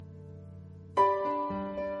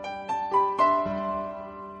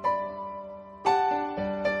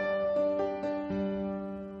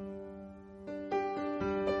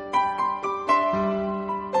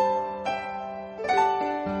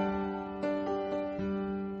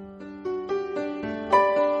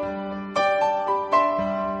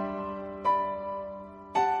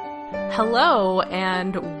Hello,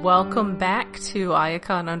 and welcome back to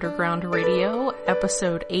Iacon Underground Radio,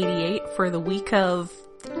 episode 88 for the week of,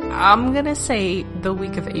 I'm gonna say, the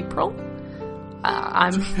week of April.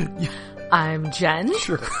 I'm Jen.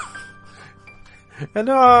 Sure. And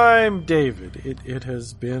I'm David. It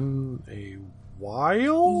has been a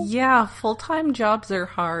while? Yeah, full-time jobs are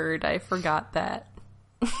hard. I forgot that.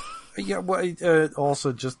 Yeah, well,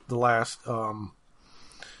 also just the last,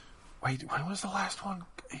 wait, when was the last one?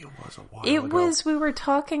 It was a while ago. We were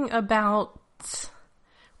talking about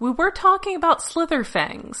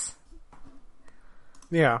Slitherfangs.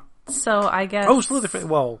 Yeah. So I guess... Oh, Slitherfangs,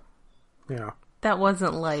 well, yeah. That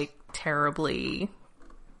wasn't, like, terribly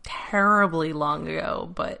long ago,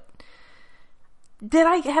 but... Had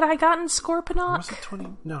I gotten Scorponok? Was it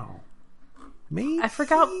 20? No. Maybe? I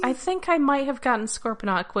forgot. I think I might have gotten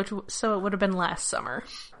Scorponok, so it would have been last summer.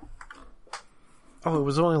 Oh, it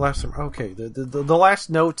was only last summer. Okay, the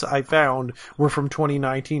last notes I found were from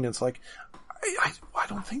 2019. It's like, I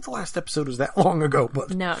don't think the last episode was that long ago,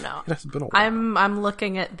 but no, it hasn't been a while. I'm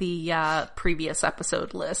looking at the previous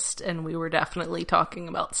episode list, and we were definitely talking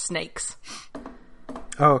about snakes.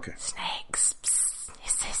 Oh, okay. Snakes.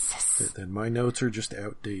 Then my notes are just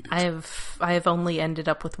outdated. I have only ended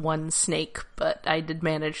up with one snake, but I did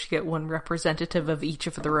manage to get one representative of each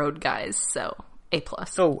of the road guys, so A+.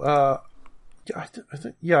 Oh,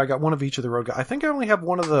 yeah, I got one of each of the road guys. I think I only have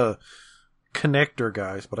one of the connector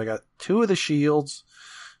guys, but I got 2 of the shields,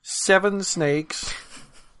 7 snakes,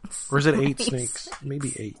 or is it 8 snakes?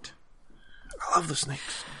 Maybe 8. I love the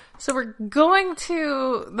snakes. So we're going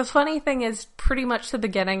to... The funny thing is, pretty much the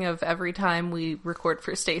beginning of every time we record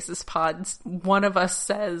for Stasis Pods, one of us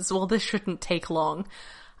says, well, this shouldn't take long.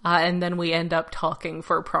 And then we end up talking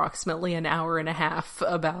for approximately an hour and a half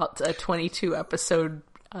about a 22-episode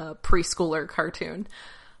preschooler cartoon.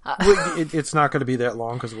 It's not going to be that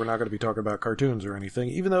long because we're not going to be talking about cartoons or anything,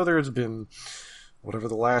 even though there's been whatever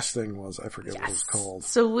the last thing was. I forget what it was called.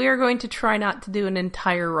 So we're going to try not to do an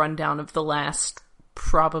entire rundown of the last,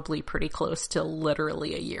 probably pretty close to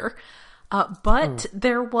literally a year. But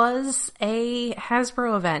there was a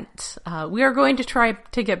Hasbro event. We are going to try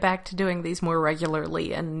to get back to doing these more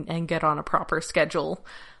regularly and get on a proper schedule.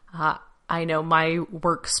 I know my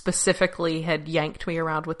work specifically had yanked me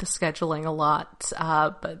around with the scheduling a lot,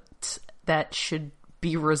 but that should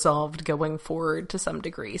be resolved going forward to some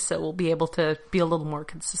degree, so we'll be able to be a little more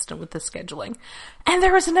consistent with the scheduling. And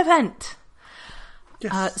there was an event!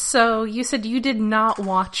 Yes. So you said you did not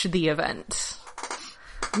watch the event.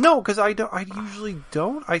 No, because I usually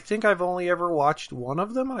don't. I think I've only ever watched one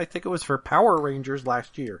of them, and I think it was for Power Rangers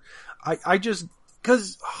last year. I just...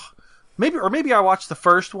 because... Maybe I watched the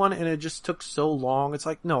first one and it just took so long. It's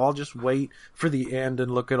like, no, I'll just wait for the end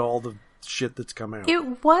and look at all the shit that's come out.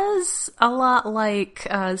 It was a lot like,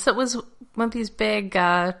 so it was one of these big,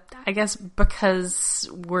 I guess because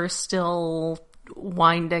we're still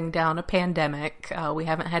winding down a pandemic, we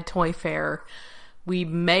haven't had Toy Fair. We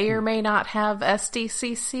may or may not have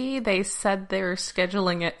SDCC. They said they're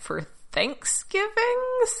scheduling it for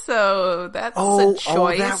Thanksgiving, so that's a choice.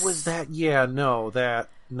 Oh, that was that. Yeah, no,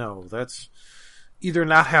 that's either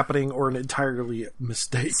not happening or an entirely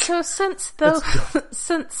mistake. So since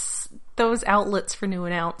those outlets for new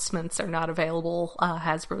announcements are not available,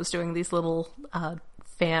 Hasbro's doing these little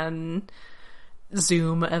fan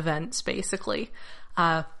Zoom events, basically.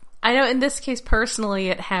 I know in this case, personally,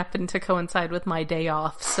 it happened to coincide with my day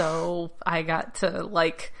off, so I got to,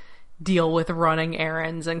 like, deal with running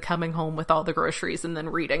errands and coming home with all the groceries and then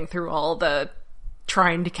reading through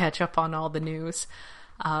trying to catch up on all the news.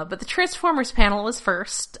 But the Transformers panel was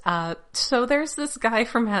first. So there's this guy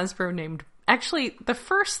from Hasbro named... Actually, the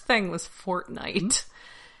first thing was Fortnite.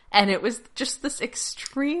 And it was just this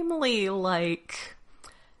extremely, like...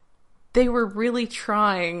 They were really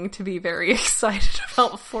trying to be very excited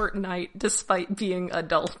about Fortnite despite being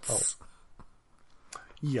adults. Oh.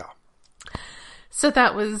 Yeah. So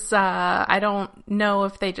that was, I don't know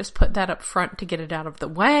if they just put that up front to get it out of the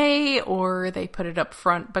way, or they put it up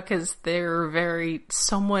front because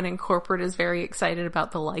someone in corporate is very excited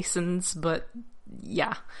about the license, but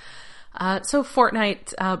yeah. So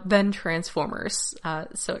Fortnite, then Transformers,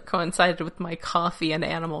 so it coincided with my coffee and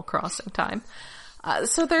Animal Crossing time.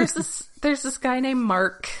 So there's this guy named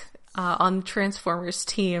Mark, on the Transformers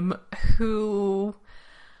team who...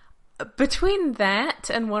 Between that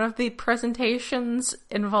and one of the presentations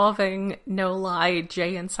involving, no lie,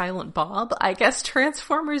 Jay and Silent Bob, I guess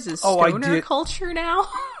Transformers is stoner culture now.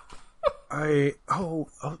 The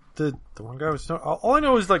one guy was all I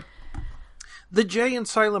know is like the Jay and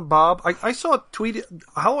Silent Bob, I saw it tweeted,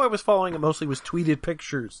 how I was following it mostly was tweeted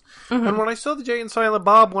pictures. Mm-hmm. And when I saw the Jay and Silent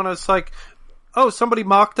Bob one, I was like, oh, somebody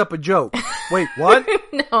mocked up a joke. Wait, what?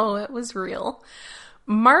 No, it was real.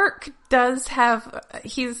 Mark does have,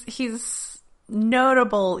 he's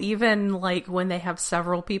notable, even like when they have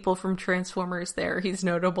several people from Transformers there, he's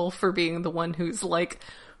notable for being the one who's like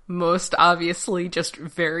most obviously just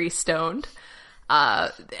very stoned.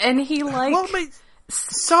 And he like... Well,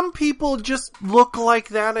 some people just look like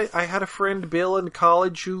that. I had a friend, Bill, in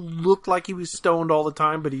college who looked like he was stoned all the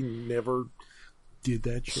time, but he never did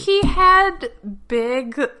that shit. He had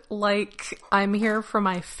big, like, I'm here for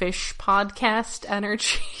my fish podcast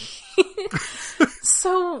energy.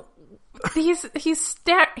 So, he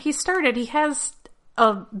has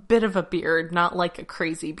a bit of a beard, not like a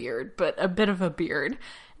crazy beard, but a bit of a beard.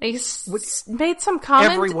 He's made some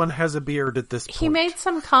comment. Everyone has a beard at this point. He made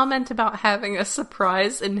some comment about having a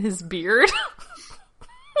surprise in his beard.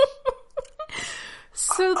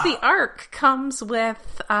 So the Ark comes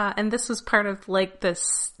with, and this was part of like the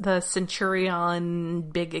Centurion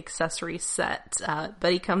big accessory set,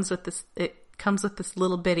 but it comes with this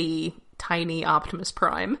little bitty tiny Optimus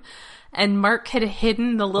Prime. And Mark had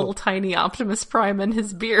hidden the little tiny Optimus Prime in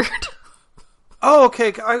his beard. Oh,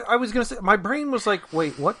 okay. I was going to say, my brain was like,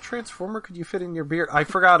 wait, what Transformer could you fit in your beard? I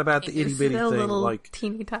forgot about the itty bitty thing, like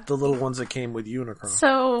teeny tiny. The little ones that came with Unicron.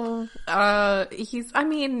 So, he's, I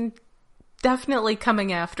mean, definitely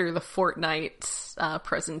coming after the Fortnite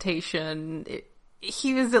presentation.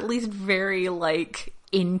 He was at least very, like,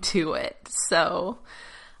 into it. So,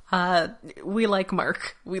 we like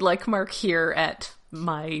Mark. We like Mark here at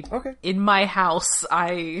in my house.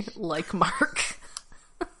 I like Mark.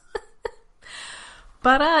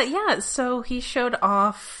 But, yeah, so he showed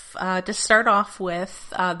off, to start off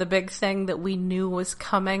with, the big thing that we knew was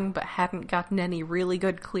coming but hadn't gotten any really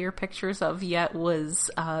good clear pictures of yet was,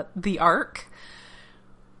 the Ark.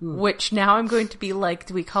 Which now I'm going to be like,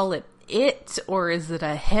 do we call it or is it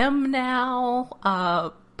a him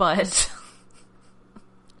now? But,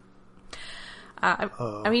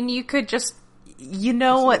 I mean, you could just,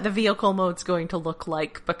 what the vehicle mode's going to look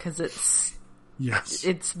like because it's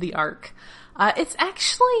the Ark. It's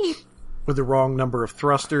actually... with the wrong number of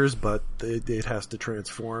thrusters, but it has to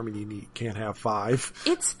transform and you can't have 5.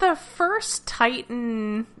 It's the first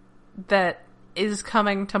Titan that is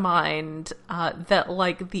coming to mind, that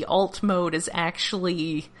like the alt mode is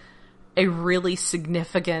actually a really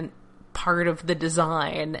significant part of the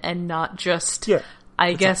design and not just,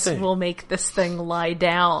 I guess we'll make this thing lie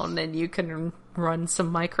down and you can run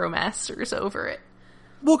some Micromasters over it.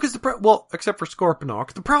 Well, except for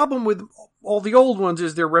Scorponok, the problem with all the old ones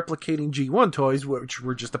is they're replicating G1 toys, which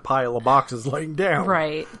were just a pile of boxes laying down.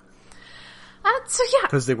 Right. So yeah.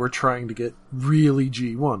 Because they were trying to get really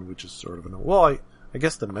G1, which is sort of I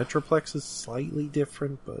guess the Metroplex is slightly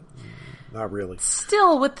different, but not really.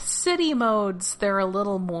 Still, with city modes, they're a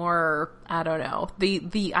little more, I don't know.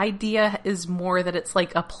 The idea is more that it's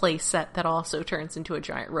like a playset that also turns into a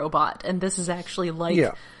giant robot, and this is actually like...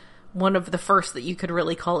 Yeah. One of the first that you could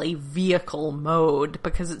really call a vehicle mode,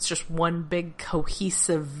 because it's just one big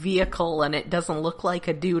cohesive vehicle and it doesn't look like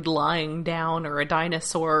a dude lying down or a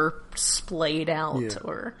dinosaur splayed out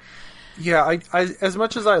or... Yeah, I as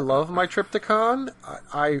much as I love my Trypticon,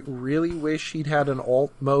 I really wish he'd had an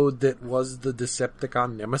alt mode that was the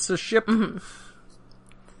Decepticon Nemesis ship.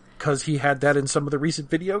 Because he had that in some of the recent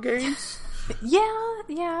video games.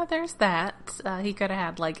 Yeah, there's that. He could have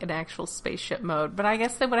had, like, an actual spaceship mode, but I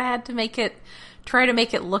guess they would have had to try to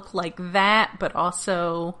make it look like that, but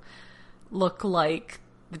also look like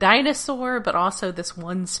the dinosaur, but also this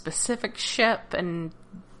one specific ship, and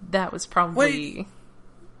that was probably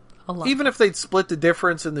a lot. Even if they'd split the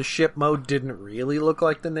difference and the ship mode didn't really look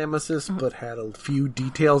like the Nemesis, but had a few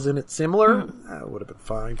details in it similar, that would have been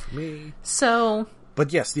fine for me. So...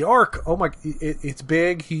 But yes, the Ark, oh my, it's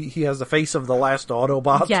big. He has the face of the last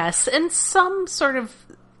Autobot. Yes, and some sort of,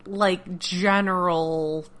 like,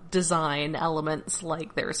 general design elements,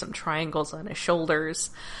 like there are some triangles on his shoulders.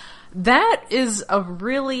 That is a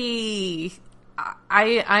really...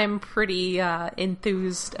 I'm pretty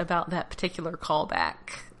enthused about that particular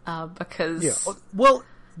callback, because... Yeah, well,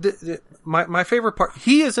 my favorite part,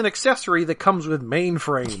 he is an accessory that comes with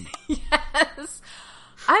mainframe. Yes!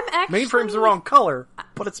 Mainframe's the wrong color,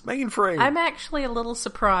 but it's mainframe. I'm actually a little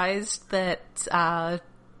surprised that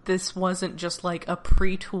this wasn't just like a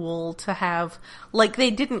pre-tool to have... Like, they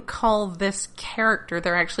didn't call this character,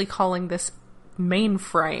 they're actually calling this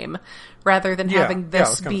mainframe, rather than having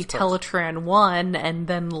this be Teletran 1 and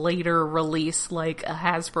then later release like a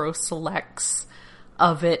Hasbro Selects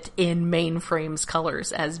of it in Mainframe's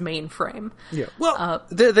colors as Mainframe. Yeah, well,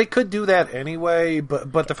 they could do that anyway,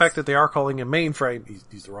 but the fact that they are calling him Mainframe,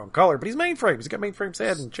 he's the wrong color, but he's Mainframe. He's got Mainframe's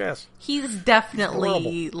head and chest. He's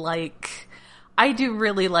definitely, like... I do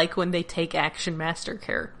really like when they take Action Master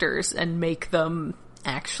characters and make them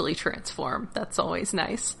actually transform. That's always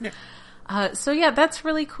nice. Yeah. So yeah, that's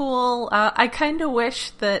really cool. I kind of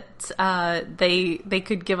wish that they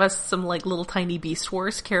could give us some like little tiny Beast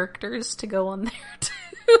Wars characters to go on there too.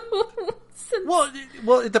 Well,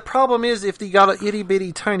 the problem is if they got an itty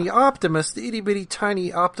bitty tiny Optimus, the itty bitty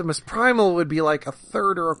tiny Optimus Primal would be like a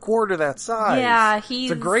third or a quarter that size. Yeah,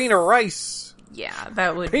 it's a grain of rice. Yeah,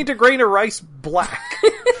 that would... Paint a grain of rice black.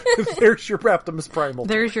 There's your Optimus Primal.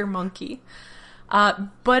 There's your monkey.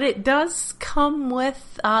 But it does come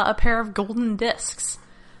with a pair of golden discs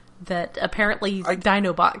that apparently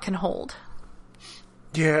Dinobot can hold.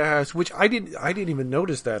 Yes, which I didn't even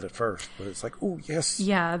notice that at first, but it's like, oh yes,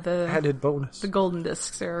 yeah, the added bonus. The golden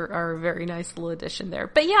discs are a very nice little addition there.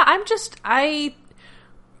 But yeah, I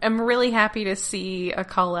am really happy to see a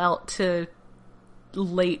call out to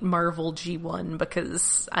late Marvel G1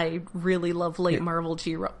 because I really love late Marvel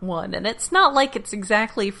G1, and it's not like it's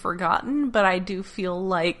exactly forgotten, but I do feel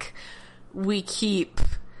like we keep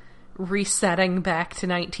resetting back to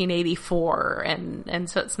 1984, and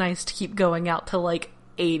so it's nice to keep going out to like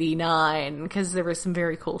 89 because there was some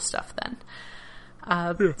very cool stuff then.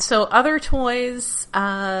 So other toys,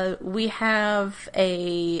 we have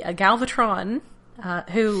a Galvatron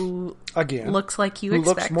who again looks like you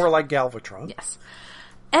expect. Looks more like Galvatron. Yes.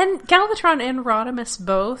 And Galvatron and Rodimus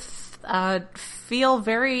both feel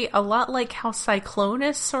a lot like how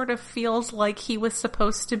Cyclonus sort of feels like he was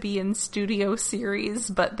supposed to be in Studio Series,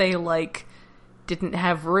 but they, like, didn't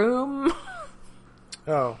have room.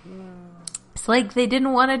 Oh. It's like they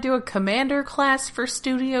didn't want to do a Commander class for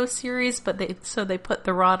Studio Series, but they put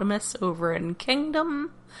the Rodimus over in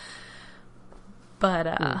Kingdom. But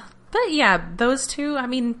yeah, those two, I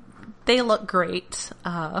mean, they look great.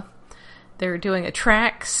 They're doing a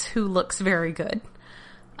Trax who looks very good.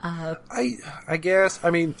 I guess, I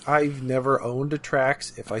mean, I've never owned a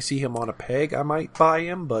Trax. If I see him on a peg, I might buy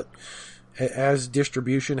him, but as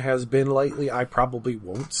distribution has been lately, I probably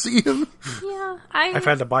won't see him. Yeah, I've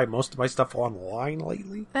had to buy most of my stuff online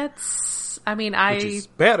lately. Which is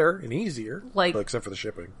better and easier, like, except for the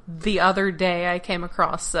shipping. The other day I came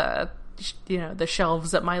across the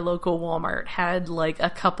shelves at my local Walmart had like a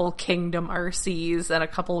couple Kingdom RCs and a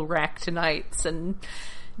couple Ractonites and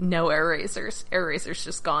no Airazors. Airazor's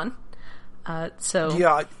just gone. So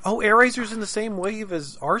yeah. Oh, Airazor's in the same wave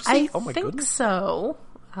as RC? Oh my goodness. So.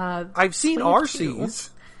 I've seen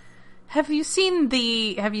RCs. Have you seen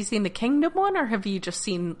the Kingdom one, or have you just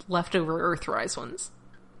seen leftover Earthrise ones?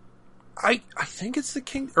 I think it's the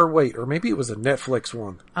King, or maybe it was a Netflix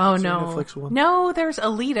one. Oh, no. Netflix one? No, there's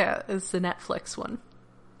Alita is the Netflix one.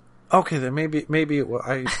 Okay, then maybe it was,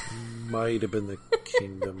 I might have been the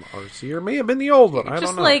Kingdom RC, or may have been the old one. I don't know.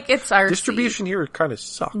 Just like, it's RC. Distribution here kind of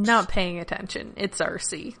sucks. Not paying attention. It's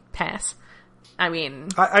RC. Pass. I mean...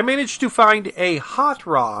 I managed to find a Hot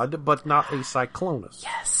Rod, but not a Cyclonus.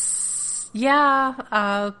 Yes. Yeah,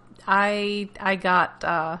 I got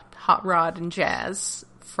Hot Rod and Jazz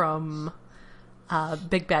from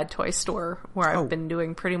Big Bad Toy Store, where I've been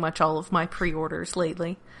doing pretty much all of my pre-orders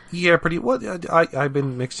lately. Yeah, I've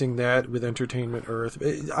been mixing that with Entertainment Earth.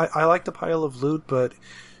 I like the pile of loot, but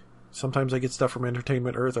sometimes I get stuff from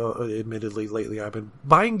Entertainment Earth. Admittedly, lately I've been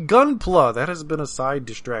buying Gunpla. That has been a side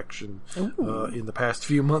distraction in the past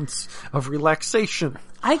few months of relaxation.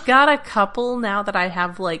 I got a couple now that I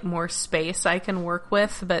have like more space I can work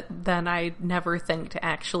with, but then I never think to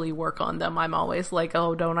actually work on them. I'm always like,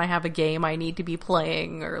 oh, don't I have a game I need to be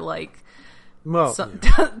playing? Or like,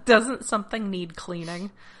 doesn't something need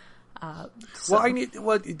cleaning? For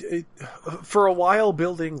a while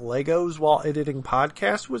building Legos while editing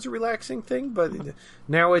podcasts was a relaxing thing, but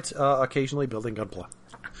now it's occasionally building Gunpla.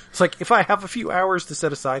 It's like, if I have a few hours to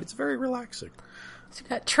set aside, it's very relaxing. So you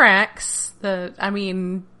got Trax.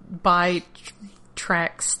 By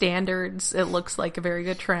Trax standards, it looks like a very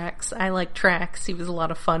good Trax. I like Trax. He was a lot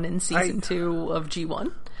of fun in season 2 of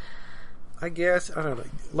G1. I guess, I don't know.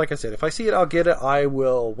 Like I said, if I see it, I'll get it. I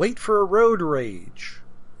will wait for a Road Rage.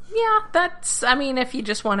 Yeah, if you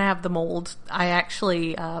just want to have the mold, I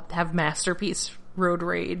actually have Masterpiece Road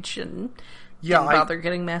Rage and didn't bother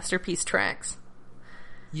getting Masterpiece Trax.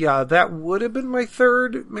 Yeah, that would have been my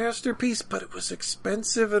third Masterpiece, but it was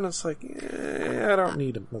expensive, and it's like, I don't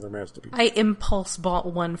need another Masterpiece. I impulse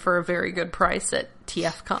bought one for a very good price at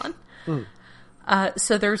TFCon.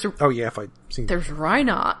 So there's... Oh yeah, if I'd seen there's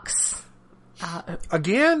Rhinox.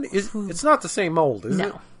 Again, it's not the same mold, is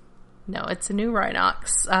it? No, it's a new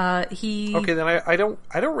Rhinox. Okay, then I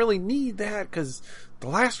don't really need that because the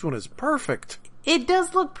last one is perfect. It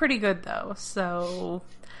does look pretty good though. So,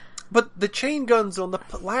 but the chain guns on the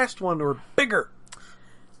last one were bigger.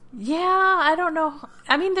 Yeah, I don't know.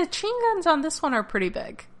 I mean, the chain guns on this one are pretty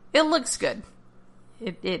big. It looks good.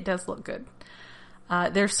 It does look good.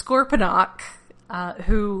 There's Scorponok,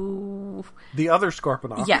 who... The other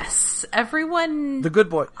Scorponok. Yes. Everyone... The good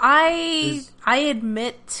boy. I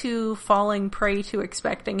admit to falling prey to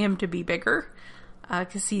expecting him to be bigger,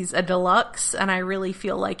 because he's a deluxe, and I really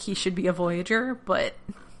feel like he should be a Voyager, but...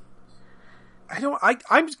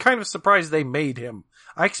 I'm kind of surprised they made him.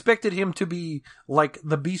 I expected him to be like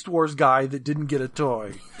the Beast Wars guy that didn't get a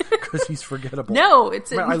toy because he's forgettable. No,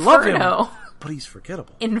 it's Inferno. I love him, but he's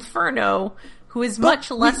forgettable. Inferno, who is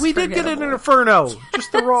much less we did get an Inferno,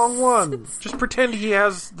 just the wrong one. Just pretend he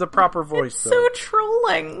has the proper voice. It's so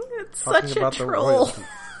trolling. It's Talking such a troll.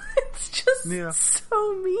 It's just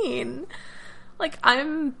so mean. Like,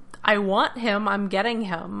 I want him, I'm getting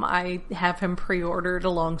him. I have him pre-ordered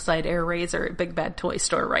alongside Airazor at Big Bad Toy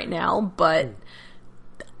Store right now, but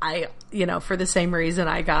for the same reason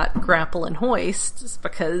I got Grapple and Hoist, just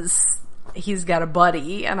because he's got a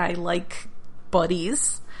buddy, and I like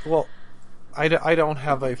buddies. Well, I don't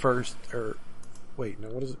have a first, or, wait, no,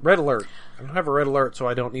 what is it? Red Alert. I don't have a Red Alert, so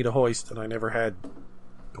I don't need a Hoist, and I never had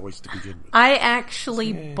Hoist to begin with. I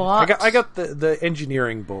actually bought... I got the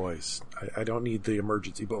engineering boys. I don't need the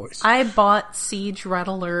emergency boys. I bought Siege Red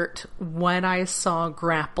Alert when I saw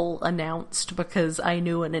Grapple announced because I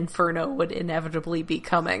knew an Inferno would inevitably be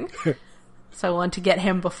coming. So I wanted to get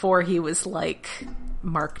him before he was,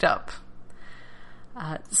 marked up.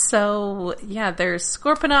 There's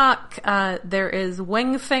Scorponok, there is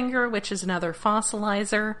Wingfinger, which is another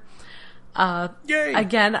fossilizer. Yay!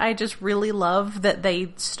 Again, I just really love that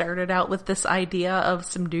they started out with this idea of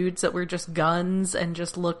some dudes that were just guns and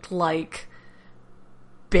just looked like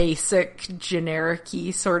basic,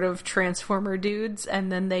 generic-y sort of Transformer dudes, and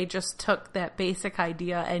then they just took that basic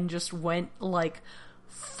idea and just went,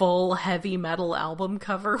 full heavy metal album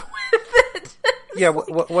cover with it. Yeah,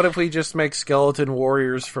 what if we just make skeleton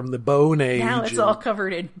warriors from the Bone Age? Now it's all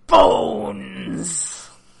covered in bones!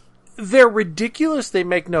 They're ridiculous, they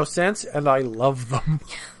make no sense, and I love them.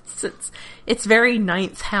 It's very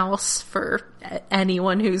Ninth House for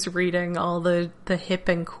anyone who's reading all the hip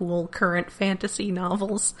and cool current fantasy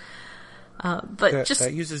novels.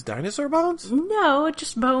 That uses dinosaur bones? No,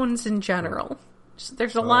 just bones in general.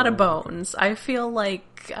 There's a lot of bones. I feel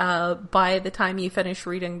like by the time you finish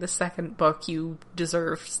reading the second book, you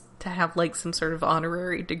deserve to have some sort of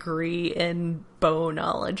honorary degree in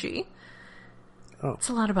boneology. Oh. It's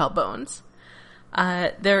a lot about bones.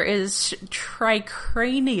 There is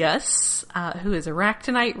Tricranius, who is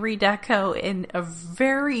Arachnite redeco in a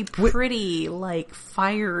very pretty,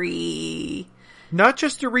 fiery... Not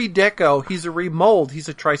just a redeco, he's a remold. He's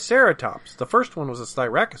a Triceratops. The first one was a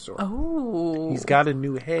Styracosaur. Oh. He's got a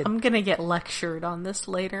new head. I'm gonna get lectured on this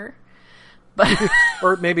later. But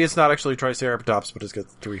or maybe it's not actually Triceratops, but it's got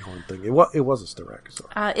the three-horn thing. It was a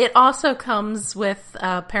Styracosaur. It also comes with,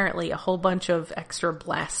 apparently, a whole bunch of extra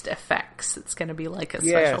blast effects. It's going to be a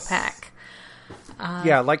special pack.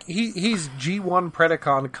 He's G1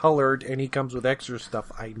 Predacon colored, and he comes with extra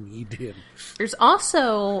stuff. I need him. There's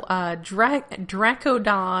also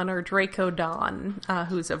Dracodon, or Dracodon,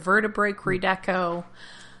 who's a Vertebrake redeco,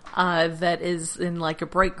 that is in, a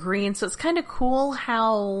bright green. So it's kind of cool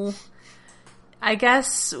how... I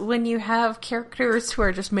guess when you have characters who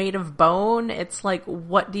are just made of bone, it's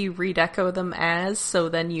what do you redeco them as? So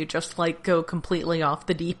then you just go completely off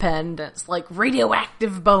the deep end. It's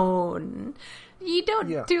radioactive bone. You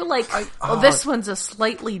don't do this one's a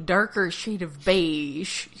slightly darker shade of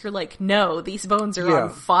beige. You're no, these bones are on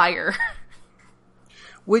fire.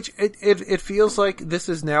 Which it feels like this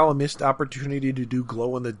is now a missed opportunity to do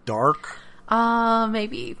glow in the dark.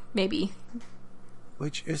 Maybe.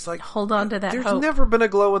 Which is hold on to that There's hope. never been a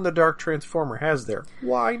glow-in-the-dark Transformer, has there?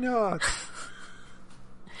 Why not?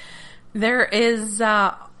 There is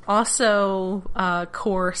also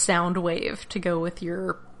Core Soundwave to go with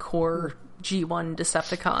your Core G1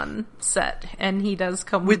 Decepticon set. And he does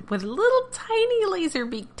come with little tiny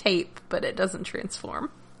Laserbeak tape, but it doesn't transform.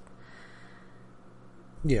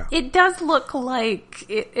 Yeah. It does look like...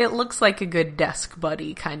 It looks like a good desk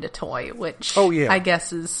buddy kind of toy, which I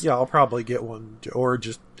guess is... Yeah, I'll probably get one, or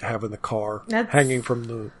just have in the car, hanging from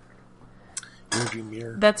the rearview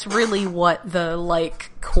mirror. That's really what the,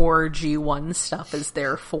 core G1 stuff is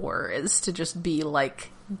there for, is to just be,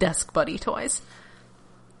 desk buddy toys.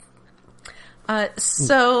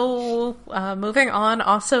 So, moving on,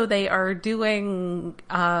 also they are doing,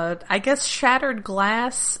 I guess, Shattered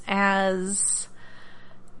Glass as...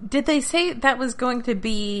 Did they say that was going to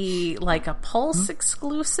be, like, a Pulse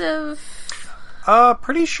exclusive?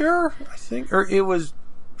 Pretty sure, I think. Or it was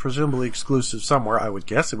presumably exclusive somewhere. I would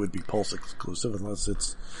guess it would be Pulse exclusive, unless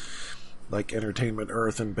it's, like, Entertainment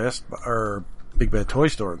Earth and or Big Bad Toy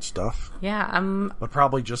Store and stuff. Yeah, But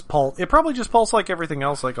probably just Pulse. It probably just Pulse like everything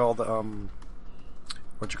else, like all the,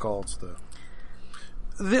 it's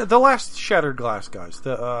the last Shattered Glass guys,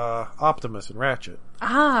 the Optimus and Ratchet.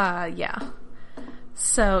 Yeah.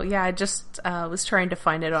 So yeah, I just was trying to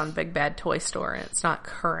find it on Big Bad Toy Store, and it's not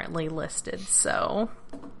currently listed. So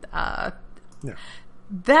Yeah.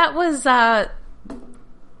 that was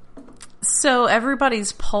so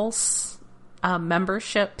everybody's Pulse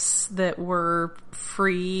memberships that were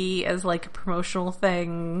free as like a promotional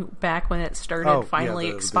thing back when it started finally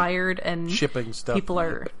expired, and shipping stuff. People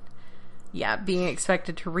are being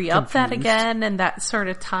expected to re-up that again, and that sort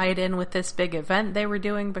of tied in with this big event they were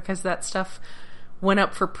doing, because that stuff went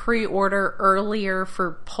up for pre-order earlier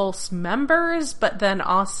for Pulse members, but then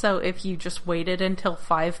also if you just waited until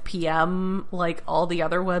 5 p.m., like all the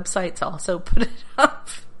other websites also put it up.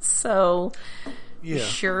 So,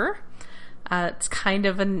 sure. It's kind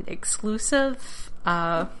of an exclusive.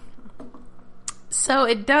 So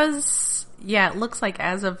it does, it looks like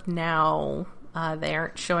as of now, they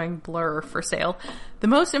aren't showing Blur for sale. The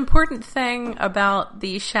most important thing about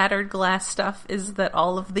the Shattered Glass stuff is that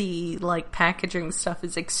all of the, like, packaging stuff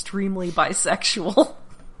is extremely bisexual.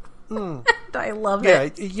 And I love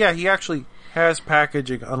it. Yeah, he actually has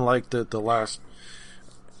packaging, unlike the last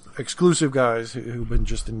exclusive guys who've been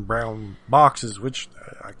just in brown boxes, which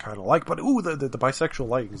I kind of like. But the bisexual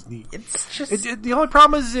lighting is neat. It's just the only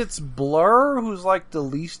problem is it's Blur, who's like the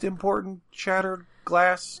least important Shattered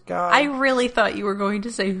Glass guy. I really thought you were going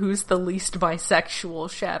to say who's the least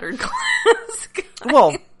bisexual Shattered Glass guy.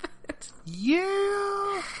 Well, yeah.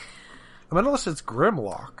 I mean, unless it's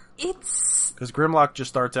Grimlock. Because Grimlock just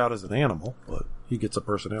starts out as an animal, but he gets a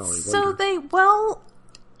personality so later.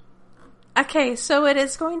 Okay, so it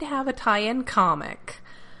is going to have a tie-in comic,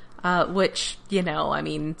 which, I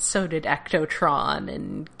mean, so did Ectotron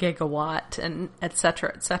and Gigawatt and et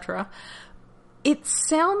cetera, et cetera. It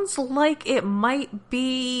sounds like it might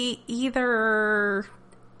be either...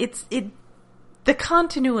 The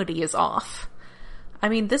continuity is off. I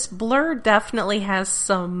mean, this Blur definitely has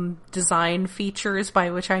some design features, by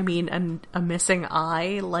which I mean a missing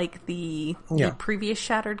eye, like the previous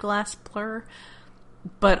Shattered Glass Blur.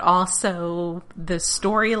 But also, the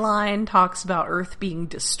storyline talks about Earth being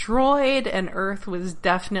destroyed, and Earth was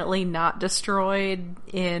definitely not destroyed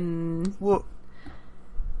in... Well,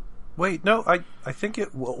 wait, no, I think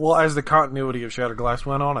it... Well, as the continuity of Shattered Glass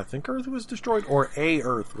went on, I think Earth was destroyed, or a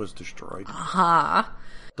Earth was destroyed.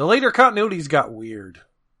 The later continuities got weird.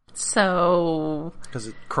 So... Because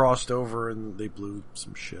it crossed over and they blew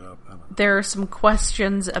some shit up. I don't know. There are some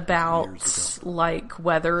questions about, like,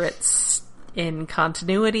 whether it's in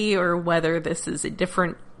continuity or whether this is a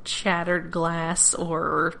different Shattered Glass,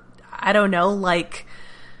 or I don't know, like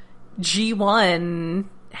G1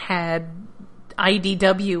 had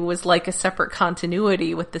IDW was like a separate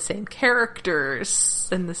continuity with the same characters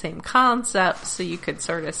and the same concept, so you could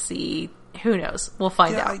sort of see, who knows, we'll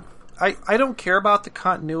find out. I don't care about the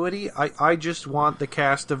continuity. I just want the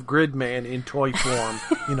cast of Gridman in toy form,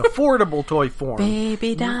 in affordable toy form.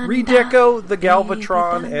 Baby Don Redeco the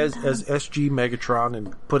Galvatron as SG Megatron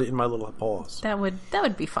and put it in my little paws. That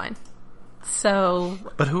would be fine. So,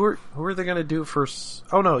 but who are they going to do for?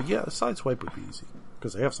 Oh no, Sideswipe would be easy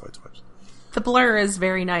because they have Sideswipes. The Blur is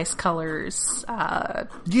very nice colors.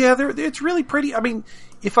 It's really pretty. I mean,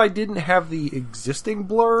 if I didn't have the existing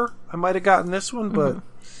Blur, I might have gotten this one, but.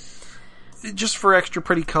 Just for extra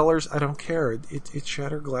pretty colors, I don't care. It's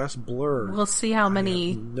Shattered Glass Blur. We'll see how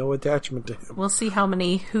many... no attachment to him. We'll see how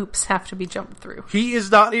many hoops have to be jumped through. He is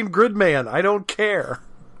not in Gridman. I don't care.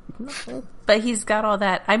 But he's got all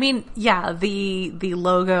that... I mean, the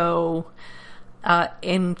logo,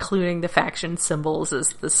 including the faction symbols,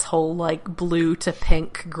 is this whole, like, blue to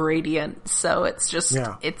pink gradient. So it's just...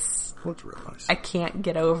 It's... Looks real nice. I can't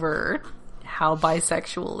get over how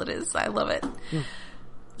bisexual it is. I love it.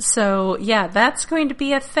 So, that's going to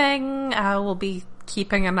be a thing. We'll be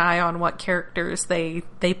keeping an eye on what characters they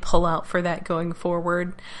pull out for that going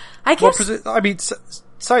forward. I guess...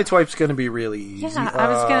 Sideswipe's going to be really easy. Yeah, I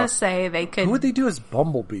was going to say they could... Who would they do as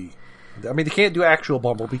Bumblebee? I mean, they can't do actual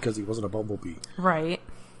Bumblebee because he wasn't a Bumblebee. Right.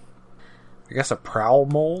 I guess a Prowl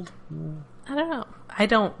mold? I don't know. I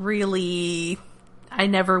don't really... I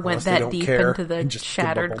never went Unless they that don't deep care into the and just give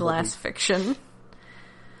shattered Bumblebee. glass fiction.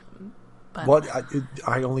 But Well,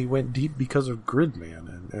 I only went deep because of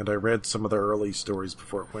Gridman, and I read some of the early stories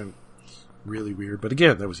before it went really weird. But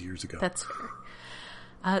again, that was years ago. that's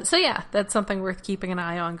fair. So yeah, that's something worth keeping an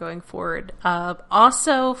eye on going forward.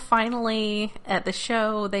 Also, finally, at the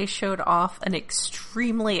show, they showed off an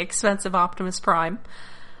extremely expensive Optimus Prime.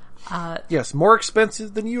 Yes, more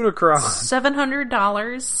expensive than Unicron.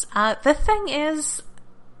 $700. The thing is,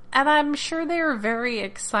 and I'm sure they were very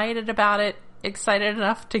excited about it, excited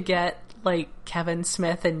enough to get, like, Kevin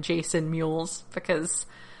Smith and Jason Mewes, because,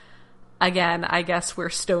 again, I guess we're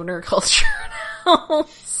stoner culture now.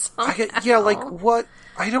 Yeah, like, what?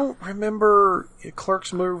 I don't remember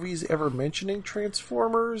Clerks movies ever mentioning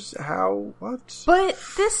Transformers. What? But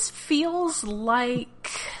this feels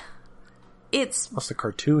like it's Unless the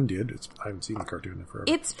cartoon did. I haven't seen the cartoon in forever.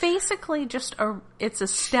 it's basically just it's a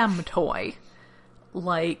STEM toy.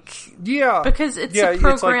 Like, Yeah. because it's Yeah, a it's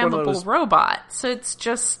like one of programmable those- robot. So it's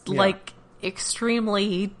just Yeah. like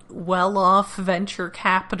extremely well-off venture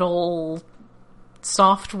capital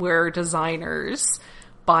software designers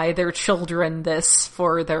buy their children this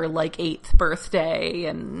for their like 8th birthday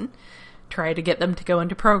and try to get them to go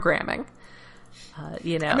into programming.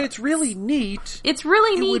 You know, I mean, it's really neat. it's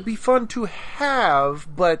really It neat. would be fun to have,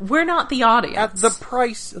 but We're not the audience. at the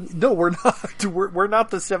price, no, we're not. We're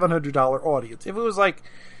not the $700 audience. If it was like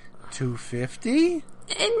 $250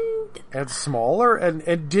 and smaller,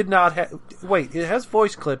 and did not have. Wait, it has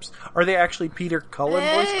voice clips. Are they actually Peter Cullen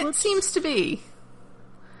voice It clips? seems to be.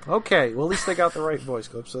 Okay, well, at least they got the right voice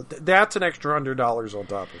clips. So that's an extra $100 on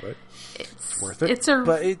top of it. It's worth it. It's a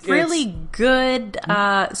But really it's- good,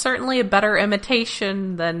 certainly a better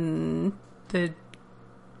imitation than the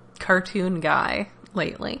cartoon guy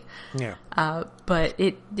lately. Yeah. But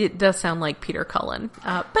it does sound like Peter Cullen.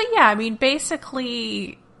 But yeah, I mean,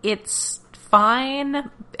 basically, it's fine.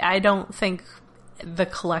 I don't think the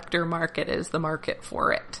collector market is the market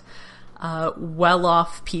for it.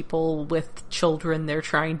 Well-off people with children they're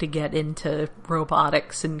trying to get into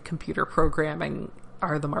robotics and computer programming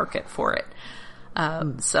are the market for it.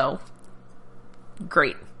 So,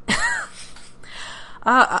 great.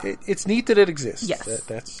 It's neat that it exists. Yes.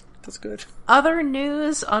 That's good. Other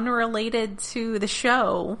news unrelated to the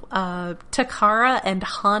show, Takara and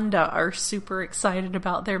Honda are super excited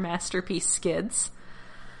about their masterpiece Skids.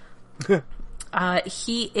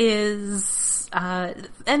 He is,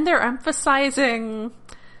 and they're emphasizing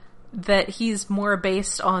that he's more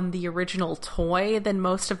based on the original toy than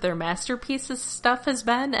most of their masterpieces stuff has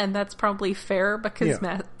been, and that's probably fair because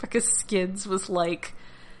because Skids was like,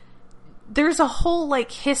 there's a whole like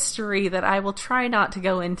history that I will try not to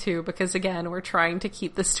go into because again we're trying to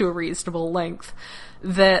keep this to a reasonable length,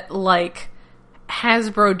 that like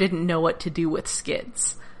Hasbro didn't know what to do with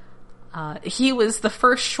Skids. He was the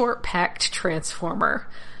first short-packed Transformer.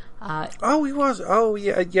 He was. Oh,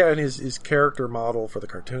 yeah, and his character model for the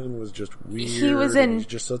cartoon was just weird. He was and he's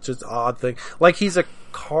just such an odd thing. Like, he's a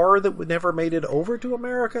car that never made it over to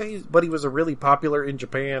America, but he was a really popular in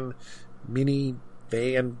Japan mini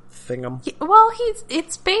van thingam. Well,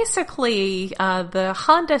 it's basically, the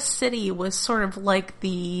Honda City was sort of like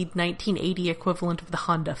the 1980 equivalent of the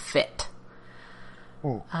Honda Fit.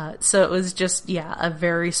 So it was just, a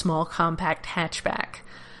very small, compact hatchback.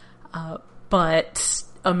 But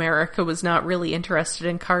America was not really interested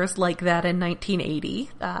in cars like that in 1980,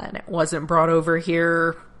 and it wasn't brought over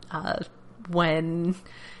here when,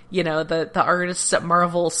 the artists at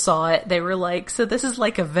Marvel saw it. They were like, so this is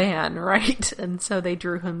like a van, right? And so they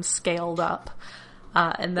drew him scaled up.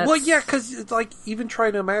 And that's... Well, yeah, because it's like, even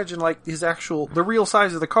trying to imagine, like, the real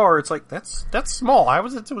size of the car, it's like, that's small. How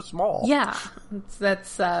is it so small? Yeah.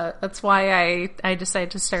 That's why I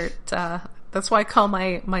decided to start, that's why I call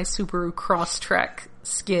my Subaru Crosstrek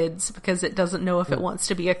Skids, because it doesn't know if it wants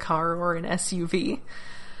to be a car or an SUV.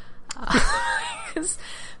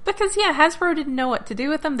 Because Hasbro didn't know what to do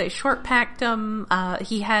with him. They short-packed him.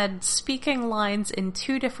 He had speaking lines in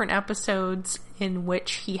 2 different episodes in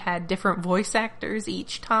which he had different voice actors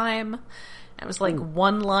each time. It was like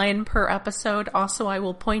 1 line per episode. Also, I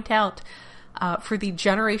will point out, for the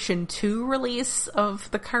Generation 2 release of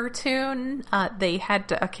the cartoon, they had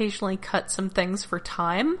to occasionally cut some things for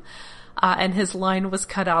time, and his line was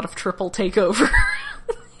cut out of Triple Takeover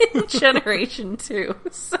in Generation 2,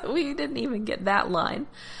 so we didn't even get that line.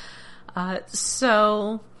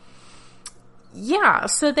 So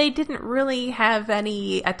they didn't really have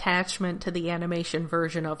any attachment to the animation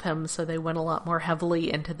version of him, so they went a lot more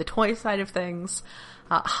heavily into the toy side of things.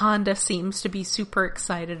 Honda seems to be super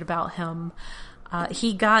excited about him.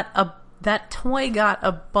 He got a that toy got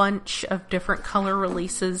a bunch of different color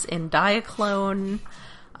releases in Diaclone.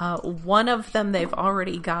 One of them they've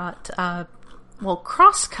already got,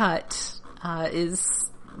 Crosscut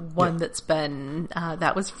is one that's been,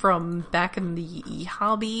 that was from back in the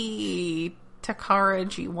eHobby Takara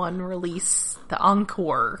G1 release, the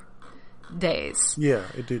Encore days. Yeah,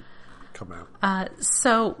 it did come out.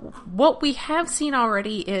 So what we have seen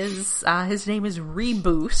already is, his name is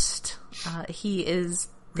Reboost. He is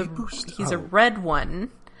he's a red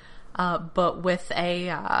one, but with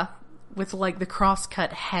a, with like the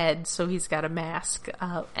crosscut head, so he's got a mask,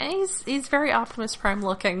 and he's very Optimus Prime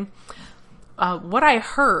looking. What I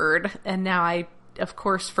heard, and now I of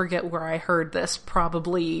course forget where I heard this,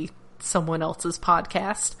 probably someone else's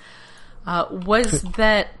podcast, was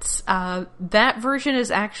that that version is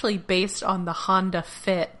actually based on the Honda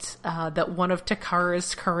Fit that one of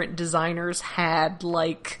Takara's current designers had,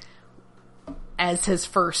 like, as his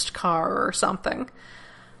first car or something.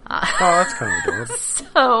 Oh, that's kind of adorable.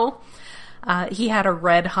 So, he had a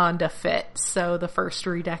red Honda Fit, so the first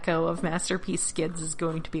redeco of Masterpiece Skids is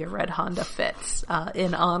going to be a red Honda Fit,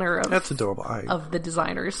 in honor of, that's adorable. of the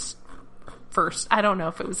designer's first, I don't know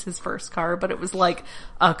if it was his first car, but it was like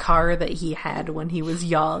a car that he had when he was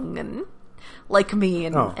young, and like me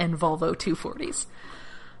and Volvo 240s.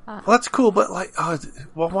 Well, that's cool, but like,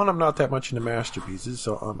 one, I'm not that much into masterpieces,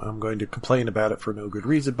 so I'm going to complain about it for no good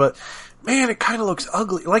reason. But man, it kind of looks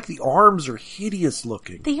ugly. Like the arms are hideous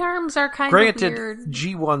looking. The arms are kind of weird. Granted,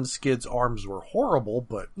 G1 Skid's arms were horrible,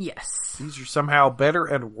 but yes, these are somehow better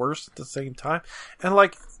and worse at the same time. And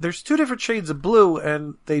like, there's two different shades of blue,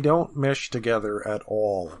 and they don't mesh together at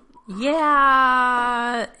all.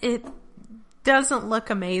 Yeah, it doesn't look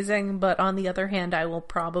amazing, but on the other hand, I will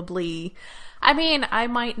probably, I mean, I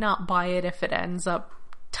might not buy it if it ends up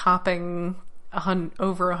topping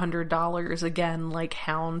over $100 again, like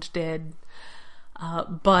Hound did.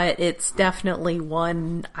 But it's definitely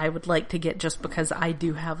one I would like to get just because I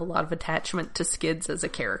do have a lot of attachment to Skids as a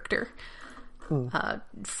character.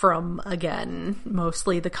 From, again,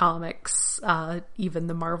 mostly the comics, even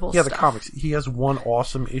the Marvel stuff. Yeah, the comics. He has one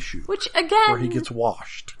awesome issue. Which, again, where he gets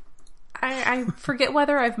washed. I forget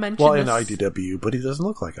whether I've mentioned well, this. in IDW, but he doesn't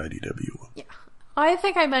look like IDW. Yeah. I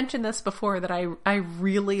think I mentioned this before, that I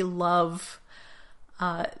really love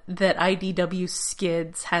that IDW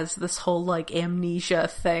Skids has this whole, like, amnesia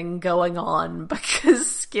thing going on, because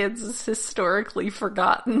Skids is historically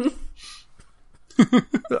forgotten.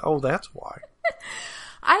 Oh, that's why.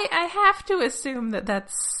 I have to assume that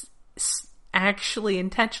that's actually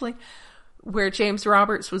intentionally where James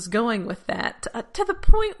Roberts was going with that, to the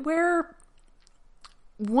point where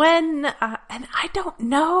when, and I don't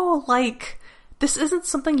know, like, this isn't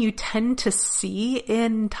something you tend to see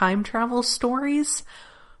in time travel stories,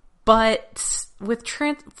 but with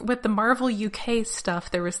the Marvel UK stuff,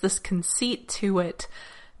 there was this conceit to it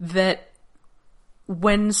that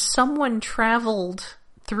when someone traveled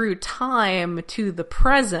through time to the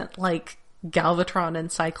present, like Galvatron and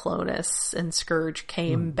Cyclonus and Scourge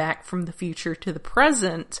came back from the future to the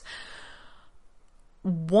present,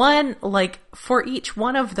 for each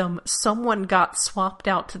one of them, someone got swapped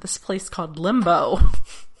out to this place called Limbo.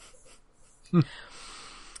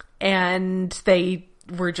 And they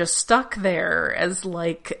were just stuck there as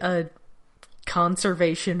like a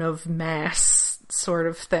conservation of mass sort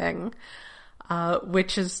of thing,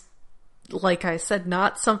 which is, like I said,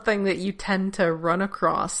 not something that you tend to run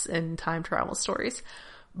across in time travel stories.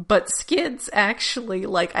 But Skids actually,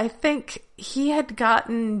 like, I think he had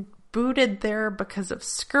gotten booted there because of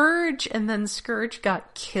Scourge, and then Scourge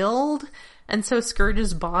got killed, and so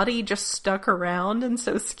Scourge's body just stuck around, and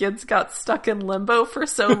so Skids got stuck in limbo for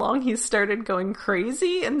so long he started going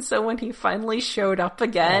crazy, and so when he finally showed up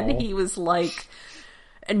again, he was like,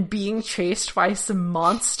 and being chased by some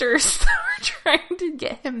monsters that were trying to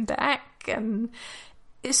get him back. And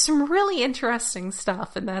it's some really interesting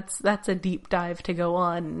stuff, and that's a deep dive to go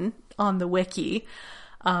on the wiki.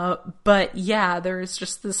 But yeah, there's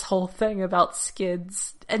just this whole thing about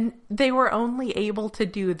Skids, and they were only able to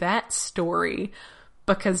do that story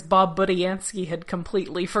because Bob Budiansky had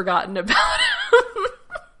completely forgotten about him.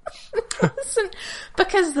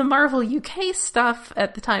 Because the Marvel UK stuff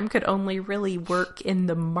at the time could only really work in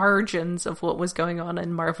the margins of what was going on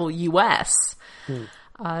in Marvel US.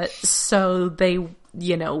 So they,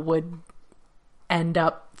 would end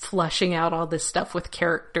up fleshing out all this stuff with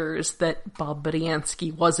characters that Bob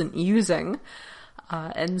Budiansky wasn't using.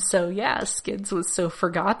 And so, yeah, Skids was so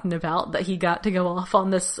forgotten about that he got to go off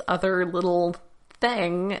on this other little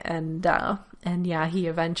thing. And yeah, he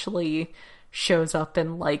eventually shows up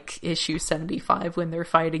in like issue 75 when they're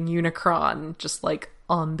fighting Unicron, just like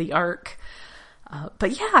on the Ark.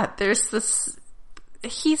 But yeah, there's this,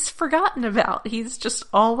 he's forgotten about. He's just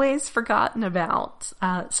always forgotten about.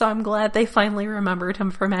 So I'm glad they finally remembered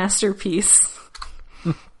him for Masterpiece.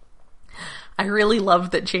 I really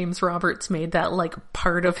love that James Roberts made that like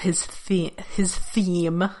part of his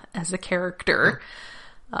theme as a character,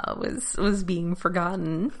 was being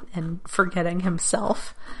forgotten and forgetting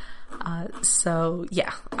himself. So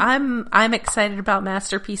yeah, I'm excited about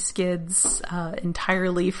Masterpiece Skids,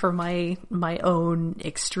 entirely for my own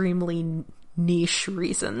extremely niche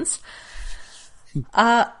reasons.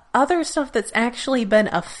 Other stuff that's actually been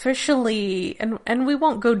officially, and we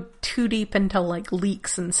won't go too deep into like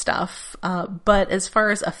leaks and stuff, but as far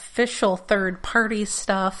as official third party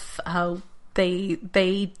stuff,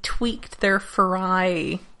 they tweaked their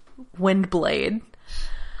Farai Windblade.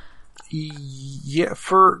 Yeah,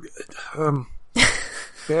 for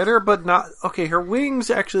better, but not okay. Her wings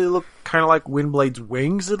actually look kind of like Windblade's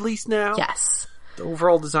wings, at least now. Yes, the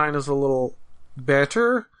overall design is a little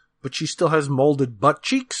better, but she still has molded butt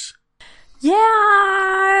cheeks.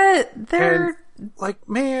 Yeah, they're and, like,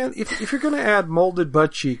 man, if you're gonna add molded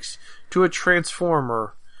butt cheeks to a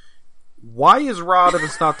Transformer, why is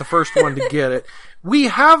Rodimus not the first one to get it? We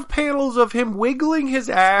have panels of him wiggling his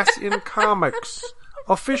ass in comics.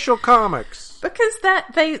 Official comics. Because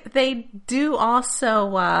they do also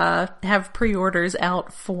have pre-orders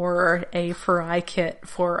out for a Farai kit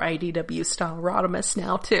for IDW style Rodimus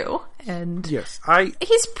now too. And yes,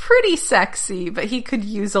 he's pretty sexy, but he could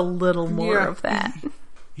use a little more of that.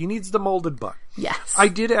 He needs the molded butt. Yes. I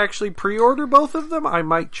did actually pre-order both of them. I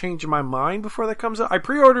might change my mind before that comes out. I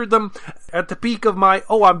pre-ordered them at the peak of my,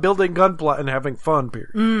 I'm building Gunpla and having fun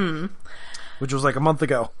period. Which was like a month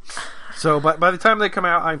ago. So by the time they come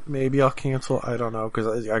out, maybe I'll cancel. I don't know,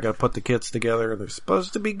 because I got to put the kits together, and they're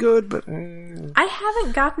supposed to be good, but... I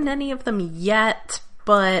haven't gotten any of them yet,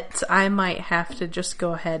 but I might have to just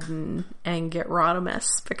go ahead and get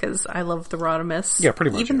Rodimus, because I love the Rodimus. Yeah,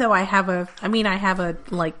 pretty much. Even though I have a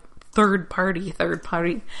like third party,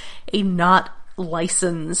 a not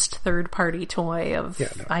licensed third party toy of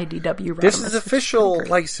IDW Rodimus. This is official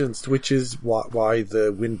licensed, which is why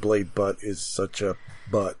the Windblade butt is such a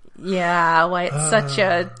butt. Yeah, why it's such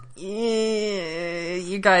a...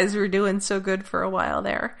 you guys were doing so good for a while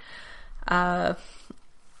there.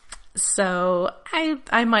 So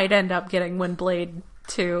I might end up getting Windblade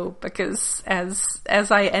too, because as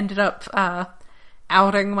I ended up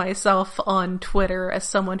outing myself on Twitter as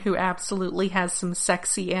someone who absolutely has some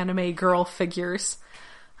sexy anime girl figures.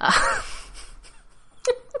 Do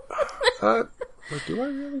I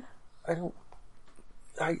really? I don't...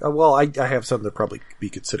 I have some that probably be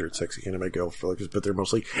considered sexy anime girl figures, but they're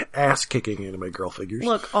mostly ass-kicking anime girl figures.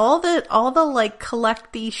 Look, all the like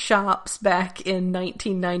collecty shops back in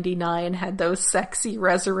 1999 had those sexy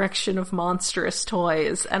Resurrection of Monstrous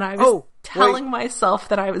toys, and I was telling myself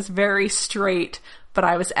that I was very straight, but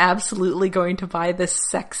I was absolutely going to buy this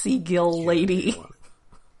sexy Gil lady.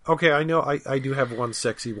 Okay, I know I do have one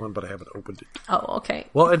sexy one, but I haven't opened it. Oh, okay.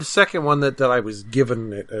 Well, and the second one that I was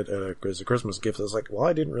given as a Christmas gift, I was like, well,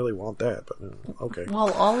 I didn't really want that, but okay.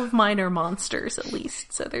 Well, all of mine are monsters, at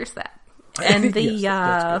least, so there's that. And the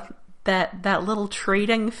yes, that little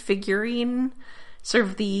trading figurine, sort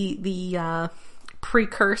of the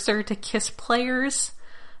precursor to Kiss Players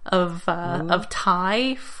of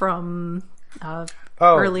Ty from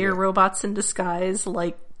earlier Robots in Disguise,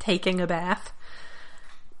 like taking a bath.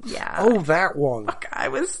 Yeah. Oh, that one. Fuck, I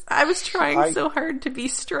was trying so hard to be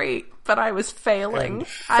straight, but I was failing.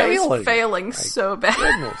 I was failing so bad.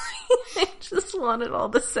 I just wanted all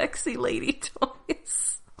the sexy lady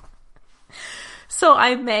toys. So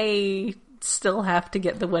I may still have to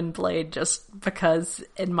get the Windblade just because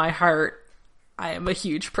in my heart I am a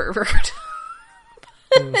huge pervert.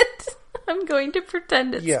 But I'm going to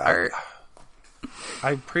pretend it's art.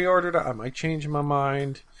 I pre-ordered it. I might change my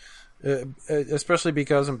mind. Especially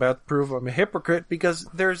because I'm about to prove I'm a hypocrite, because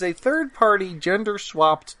there's a third-party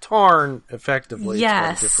gender-swapped Tarn, effectively.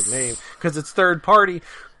 Yes. It's got a different name, because it's third-party,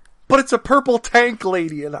 but it's a purple tank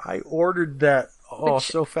lady, and I ordered that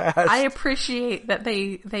so fast. I appreciate that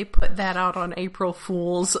they put that out on April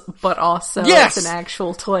Fool's, but also it's an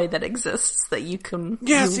actual toy that exists that you can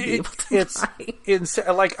be able to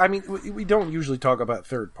buy. Like, I mean, we don't usually talk about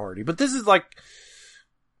third-party, but this is like...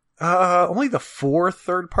 only the fourth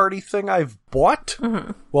third-party thing I've bought.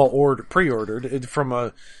 Mm-hmm. Well, pre-ordered from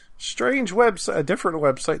a strange website, a different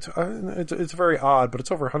website. It's very odd, but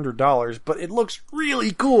it's over $100. But it looks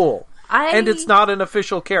really cool, and it's not an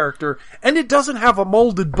official character, and it doesn't have a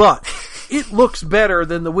molded butt. it looks better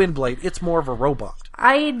than the Windblade. It's more of a robot.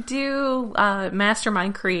 I do,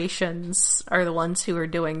 Mastermind Creations are the ones who are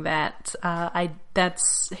doing that.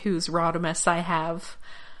 That's whose Rodimus I have.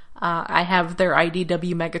 I have their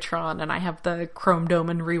IDW Megatron, and I have the Chrome Dome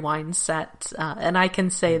and Rewind set, and I can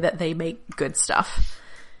say that they make good stuff.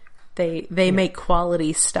 They make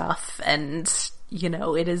quality stuff, and, you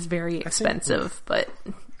know, it is very expensive, but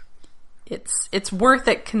it's worth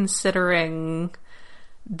it considering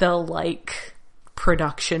the, like,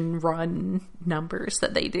 production run numbers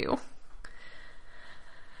that they do.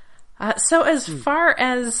 So as far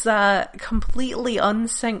as completely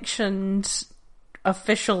unsanctioned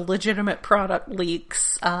official legitimate product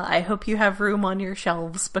leaks, I hope you have room on your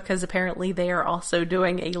shelves, because apparently they are also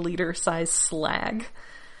doing a liter-size slag.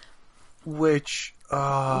 Which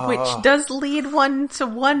does lead one to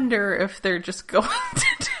wonder if they're just going